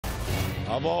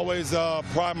I've always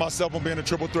prided myself on being a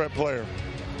triple threat player.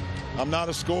 I'm not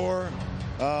a scorer,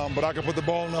 but I can put the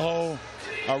ball in the hole.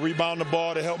 I rebound the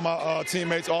ball to help my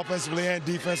teammates offensively and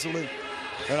defensively,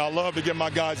 and I love to get my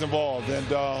guys involved.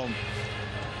 And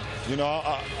you know,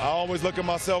 I always look at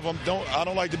myself. I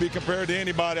don't like to be compared to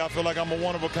anybody. I feel like I'm a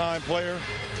one-of-a-kind player.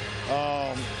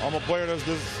 I'm a player that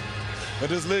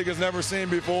this league has never seen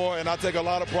before, and I take a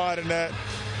lot of pride in that,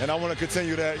 and I want to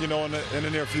continue that, you know, in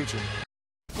the near future.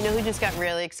 You know who just got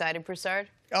really excited, Broussard?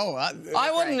 Oh,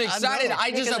 I wasn't excited.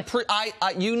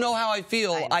 You know how I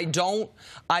feel.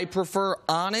 I prefer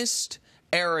honest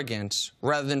arrogance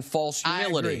rather than false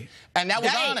humility. And that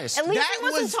was honest. At least he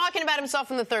wasn't talking about himself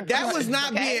in the third person. That was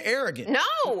not being arrogant.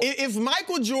 No. If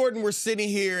Michael Jordan were sitting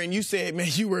here and you said, man,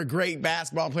 you were a great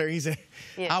basketball player, he said,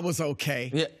 I was okay.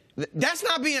 Yeah. That's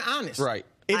not being honest. Right.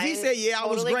 If he said, yeah, I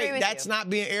was totally great, that's not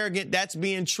being arrogant. That's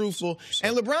being truthful.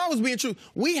 And LeBron was being true.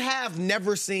 We have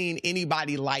never seen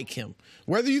anybody like him.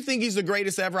 Whether you think he's the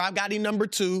greatest ever, I've got him number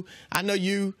 2. I know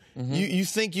you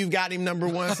think you've got him number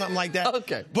 1, something like that.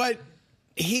 Okay. But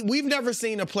we've never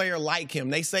seen a player like him.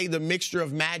 They say the mixture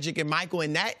of Magic and Michael,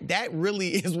 and that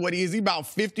really is what he is. He's about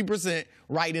 50%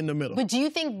 right in the middle. But do you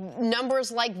think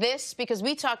numbers like this, because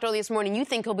we talked earlier this morning, you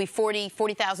think he'll be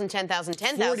 40,000, 10,000,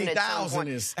 10,000 40,000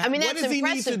 is. I mean, what that's does he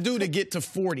impressive. need to do to get to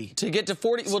 40? To get to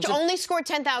 40? Well, to only score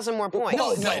 10,000 more points.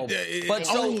 No, but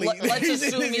so let's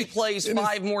assume he plays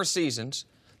 5 more seasons.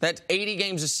 That's 80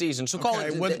 games a season. So call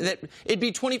it, it'd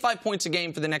be 25 points a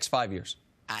game for the next 5 years.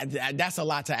 That's a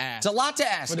lot to ask. It's a lot to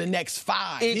ask. For the next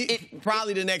 5.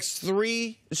 Probably the next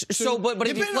 3. So, but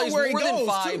if he plays more than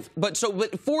 5, but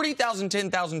 40,000,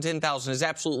 10,000, 10,000 is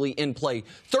absolutely in play.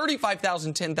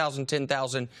 35,000, 10,000,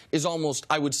 10,000 is almost,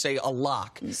 I would say, a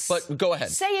lock. But go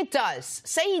ahead. Say it does.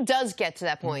 Say he does get to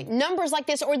that point. Numbers like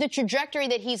this, or the trajectory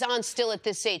that he's on still at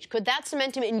this age, could that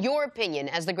cement him, in your opinion,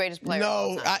 as the greatest player of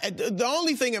all time? The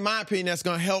only thing, in my opinion, that's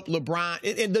going to help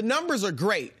LeBron, and the numbers are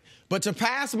great, but to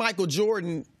pass Michael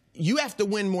Jordan, you have to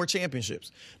win more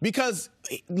championships, because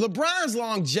LeBron's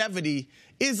longevity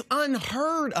is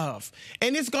unheard of.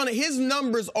 And his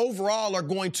numbers overall are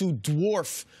going to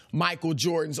dwarf Michael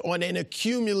Jordan's on an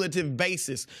accumulative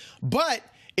basis. But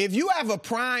if you have a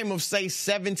prime of, say,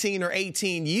 17 or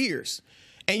 18 years,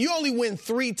 and you only win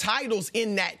 3 titles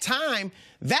in that time,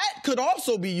 that could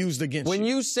also be used against you. When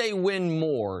you say win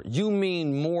more, you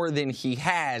mean more than he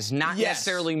has, not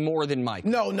necessarily more than Mike.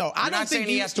 No, I You're don't not think saying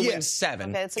he has to win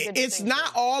 7. Okay, it's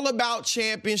not all about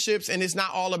championships, and it's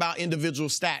not all about individual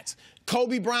stats.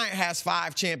 Kobe Bryant has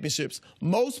 5 championships.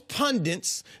 Most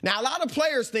pundits, now a lot of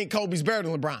players think Kobe's better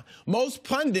than LeBron. Most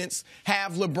pundits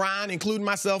have LeBron, including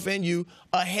myself and you,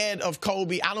 ahead of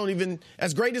Kobe.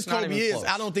 As great as Kobe is,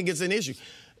 I don't think it's an issue.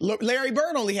 Larry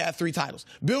Bird only had 3 titles.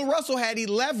 Bill Russell had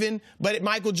 11, but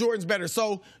Michael Jordan's better.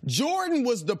 So Jordan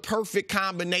was the perfect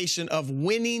combination of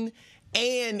winning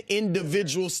and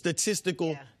individual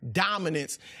statistical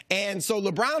dominance. And so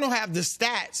LeBron will have the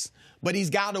stats, but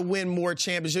he's got to win more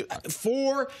championships.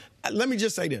 Let me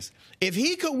just say this. If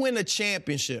he could win a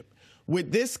championship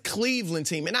with this Cleveland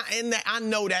team, and I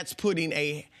know that's putting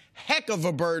a heck of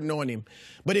a burden on him,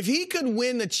 but if he could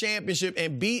win the championship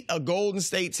and beat a Golden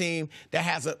State team that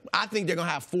has I think they're going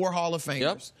to have 4 Hall of Famers.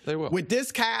 Yep, they will. With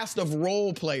this cast of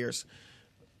role players,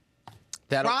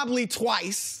 probably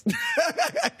twice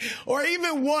or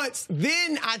even once,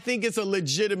 then I think it's a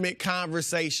legitimate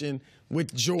conversation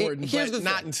with Jordan, but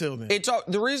not until then.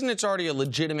 The reason it's already a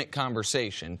legitimate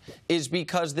conversation is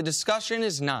because the discussion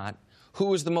is not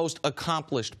who is the most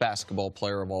accomplished basketball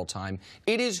player of all time.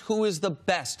 It is who is the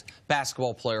best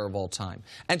basketball player of all time.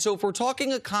 And so if we're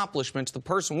talking accomplishments, the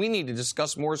person we need to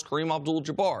discuss more is Kareem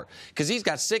Abdul-Jabbar, because he's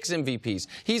got 6 MVPs.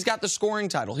 He's got the scoring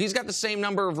title. He's got the same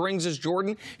number of rings as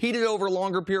Jordan. He did it over a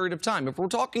longer period of time. If we're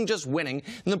talking just winning,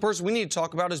 then the person we need to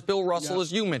talk about is Bill Russell,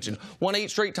 as you mentioned. Won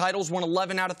 8 straight titles, won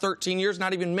 11 out of 13 years,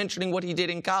 not even mentioning what he did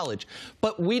in college.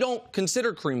 But we don't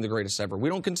consider Kareem the greatest ever. We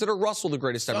don't consider Russell the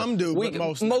greatest ever. Some do,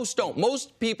 but most don't.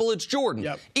 Most people, it's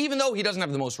Jordan. Even though he doesn't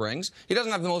have the most rings, he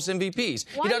doesn't have the most MVPs.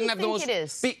 Why he doesn't do you have think the most. It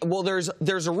is? Well,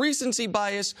 there's a recency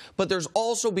bias, but there's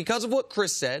also, because of what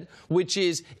Chris said, which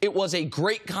is it was a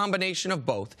great combination of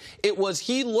both. It was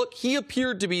he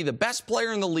appeared to be the best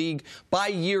player in the league by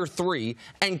year 3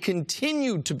 and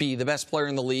continued to be the best player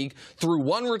in the league through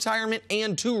 1 retirement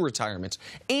and 2 retirements.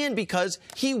 And because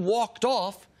he walked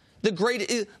off the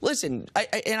great. Listen,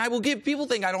 I will give. People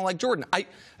think I don't like Jordan. I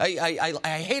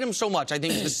hate him so much. I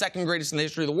think he's the 2nd greatest in the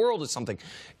history of the world. Is something.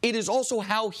 It is also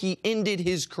how he ended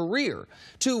his career.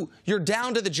 You're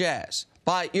down to the Jazz.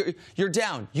 You're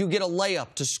down. You get a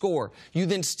layup to score. You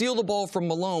then steal the ball from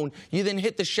Malone. You then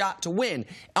hit the shot to win.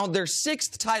 On their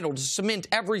 6th title to cement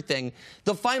everything,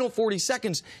 the final 40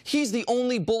 seconds, he's the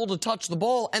only Bull to touch the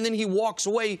ball, and then he walks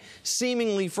away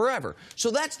seemingly forever.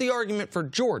 So that's the argument for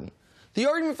Jordan. The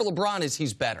argument for LeBron is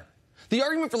he's better. The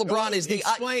argument for LeBron is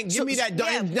give me that.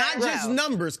 Yeah, not just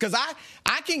numbers, because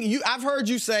I've heard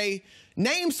you say,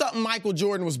 name something Michael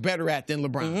Jordan was better at than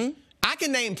LeBron. Mm-hmm. I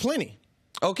can name plenty.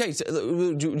 Okay,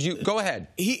 so go ahead.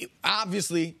 He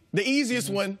obviously the easiest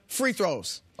one, free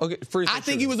throws. Okay, free throws. I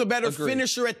think he was a better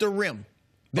finisher at the rim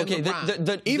than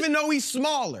LeBron, even though he's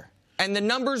smaller. And the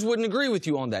numbers wouldn't agree with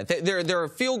you on that. Their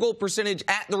field goal percentage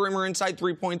at the rim or inside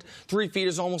 3 feet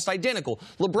is almost identical.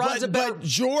 LeBron's but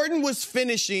Jordan was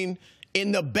finishing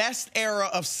in the best era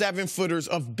of 7-footers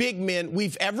of big men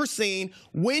we've ever seen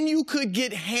when you could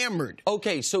get hammered.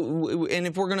 Okay, so, and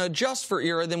if we're going to adjust for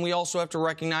era, then we also have to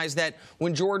recognize that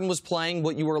when Jordan was playing,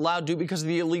 what you were allowed to do because of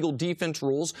the illegal defense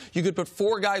rules, you could put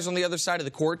 4 guys on the other side of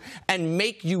the court and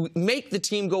make the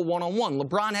team go one-on-one.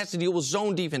 LeBron has to deal with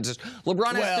zone defenses.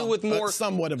 LeBron has to deal with more...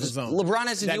 somewhat of a zone. LeBron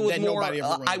has to deal with more,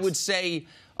 I would say...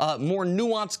 more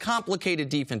nuanced, complicated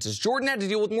defenses. Jordan had to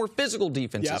deal with more physical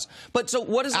defenses. Yep. But so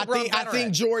what is LeBron better I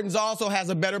think Jordan's also has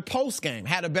a better post game,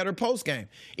 had a better post game.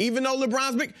 Even though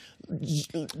LeBron's big,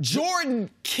 Jordan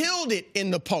killed it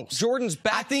in the post. Jordan's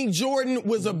back. I think Jordan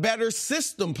was a better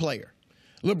system player.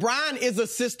 LeBron is a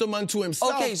system unto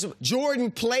himself. Okay, so Jordan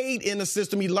played in a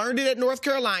system. He learned it at North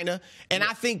Carolina, and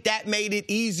I think that made it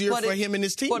easier for him and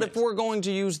his team. But if we're going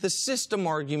to use the system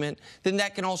argument, then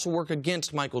that can also work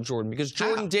against Michael Jordan, because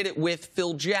Jordan did it with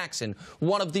Phil Jackson,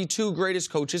 one of the 2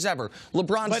 greatest coaches ever.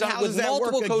 LeBron's done it with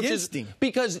multiple coaches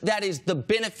because that is the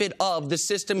benefit of the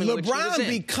system in which he was in. LeBron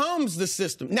becomes the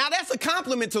system. Now, that's a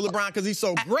compliment to LeBron because he's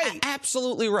so great.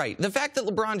 Absolutely right. The fact that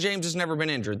LeBron James has never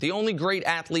been injured, the only great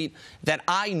athlete that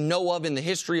I know of in the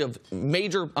history of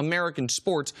major American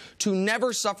sports to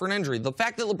never suffer an injury. The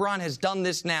fact that LeBron has done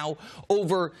this now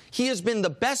he has been the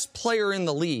best player in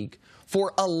the league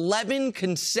for 11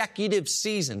 consecutive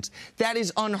seasons. That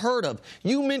is unheard of.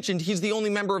 You mentioned he's the only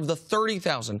member of the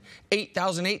 30,000,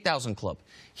 8,000, 8,000 club.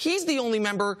 He's the only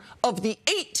member of the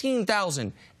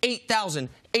 18,000, 8,000,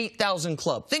 8,000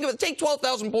 club. Think of it. Take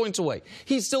 12,000 points away.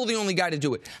 He's still the only guy to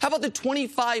do it. How about the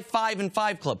 25, 5, and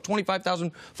 5 club?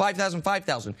 25,000, 5,000,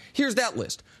 5,000. Here's that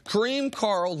list. Kareem,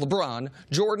 Karl, LeBron,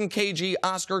 Jordan, KG,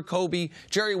 Oscar, Kobe,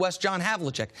 Jerry West, John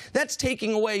Havlicek. That's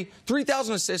taking away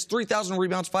 3,000 assists, 3,000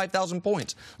 rebounds, 5,000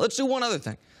 points. Let's do one other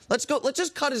thing. Let's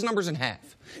just cut his numbers in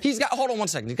half. Hold on one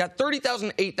second. He's got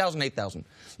 30,000, 8,000, 8,000.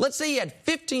 Let's say he had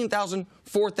 15,000,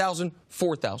 4,000,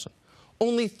 4,000.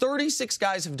 Only 36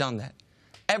 guys have done that.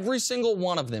 Every single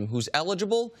one of them who's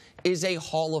eligible is a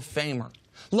Hall of Famer.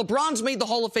 LeBron's made the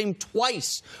Hall of Fame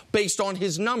twice based on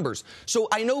his numbers. So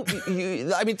I know,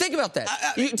 think about that.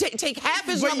 You take half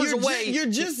his numbers away. You're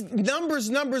just numbers.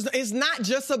 It's not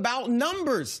just about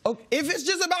numbers. Okay. If it's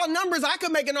just about numbers, I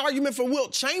could make an argument for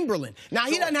Wilt Chamberlain. Now,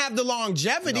 he doesn't have the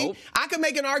longevity. Nope. I could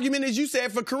make an argument, as you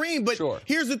said, for Kareem. But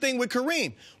here's the thing with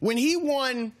Kareem. When he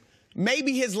won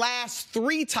maybe his last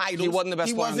 3 titles, he wasn't the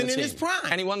best player on the team. He wasn't in his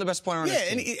prime. And he won the best player on his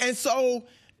team. And so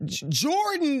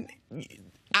Jordan...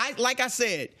 like I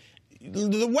said,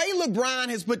 the way LeBron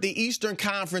has put the Eastern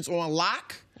Conference on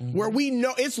lock, where we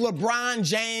know it's LeBron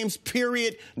James,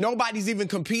 period. Nobody's even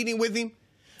competing with him.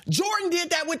 Jordan did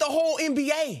that with the whole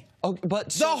NBA. Okay,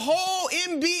 the whole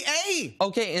NBA.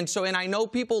 Okay, and I know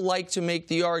people like to make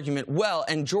the argument,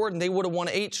 and Jordan, they would have won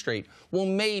 8 straight. Well,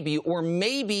 maybe, or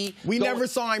maybe... We never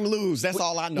saw him lose. That's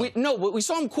all I know. But we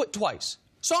saw him quit twice.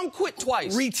 Saw him quit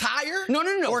twice. Retire? No.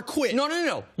 Or quit?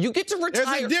 No. You get to retire.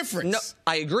 There's a difference. No,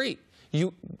 I agree.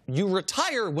 You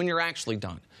retire when you're actually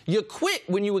done. You quit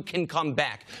when you can come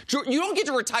back. You don't get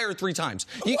to retire 3 times.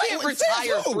 You can't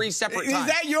retire 3 separate times.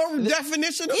 Is that your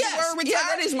definition of the word retire?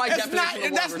 Yeah, that is my definition of the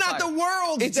word That's not the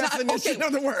world's definition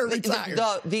of the word retire.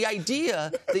 The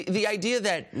idea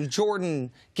that Jordan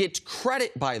gets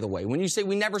credit, by the way, when you say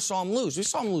we never saw him lose, we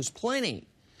saw him lose plenty.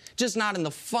 Just not in the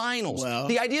finals. Well,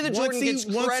 the idea that Jordan gets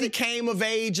credit... Once he came of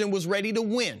age and was ready to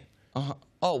win.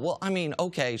 Oh, well,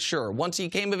 okay, sure. Once he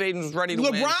came of age and was ready to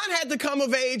win. LeBron had to come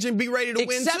of age and be ready to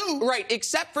win, too. Right,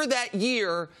 except for that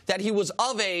year that he was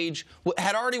of age,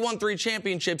 had already won 3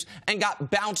 championships, and got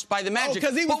bounced by the Magic.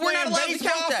 Because he was playing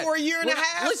baseball for a year and a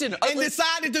half and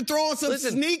decided to throw on some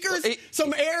sneakers,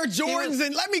 some Air Jordans,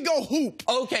 and let me go hoop.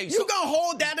 Okay. You going to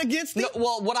hold that against him? No,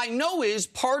 well, what I know is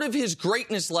part of his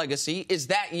greatness legacy is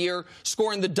that year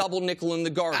scoring the double nickel in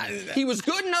the Garden. He was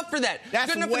good enough for that.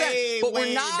 That's good enough for that. But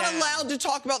we're not allowed to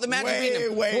talk about the Magic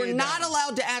beating him. We're not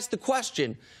allowed to ask the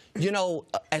question, you know,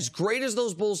 as great as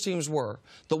those Bulls teams were,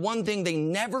 the one thing they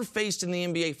never faced in the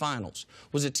NBA Finals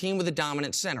was a team with a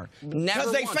dominant center. Never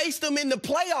Because they faced them in the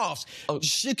playoffs.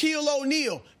 Shaquille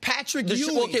O'Neal, Patrick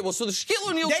Ewing. Okay, well, so the Shaquille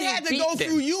O'Neal team They had to go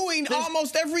through Ewing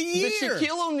almost every year. The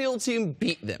Shaquille O'Neal team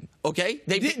beat them, okay?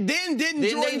 Didn't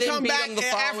Jordan come back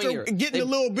after getting a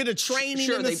little bit of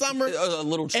training in the summer? A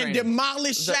little training. And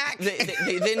demolish Shaq?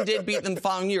 They then did beat them the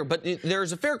following year. But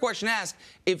there's a fair question to ask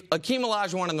if Akeem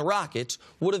Olajuwon and the Rockets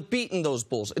would have beaten those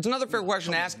Bulls. It's another fair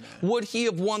question to ask, would he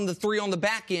have won the 3 on the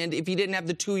back end if he didn't have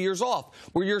the 2 years off?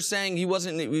 Where you're saying he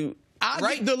wasn't...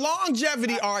 Right? The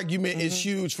longevity argument is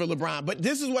huge for LeBron, but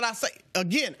this is what I say.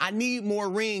 Again, I need more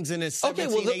rings in his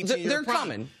 17, 18-year they're prime.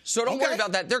 coming, so don't worry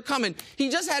about that. They're coming. He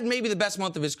just had maybe the best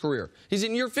month of his career. He's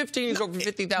in year 15, he's over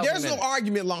 50,000 There's no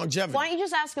argument longevity. Why don't you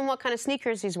just ask him what kind of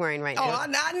sneakers he's wearing right now? Oh,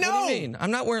 I know. What do you mean? I'm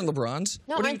not wearing LeBrons.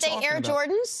 No, what aren't they Air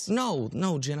Jordans?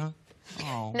 No, Jenna.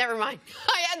 Oh. Never mind.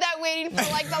 I had that waiting for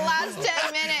like the last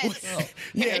 10 minutes.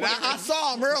 Yeah, I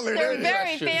saw them earlier. They're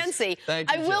very fancy.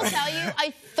 Thank you, I will tell you,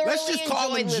 I thoroughly Let's just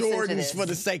call them Jordans for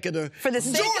the sake of the... For the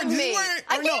sake of me.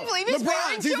 I can't believe he's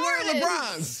wearing Jordans. He's wearing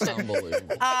LeBrons.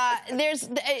 Unbelievable.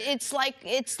 It's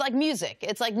like music.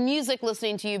 It's like music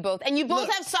listening to you both. And you both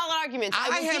have solid arguments.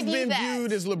 I have been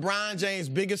viewed as LeBron James'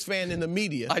 biggest fan in the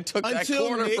media. I took that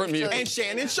corner Nick from you. And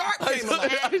Shannon Sharp came along.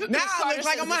 Now I look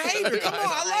like I'm a hater. Come on,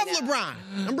 I love LeBron.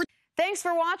 Thanks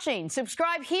for watching.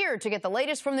 Subscribe here to get the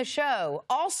latest from the show.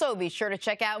 Also, be sure to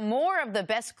check out more of the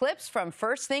best clips from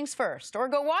First Things First, or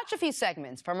go watch a few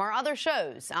segments from our other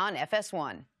shows on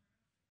FS1.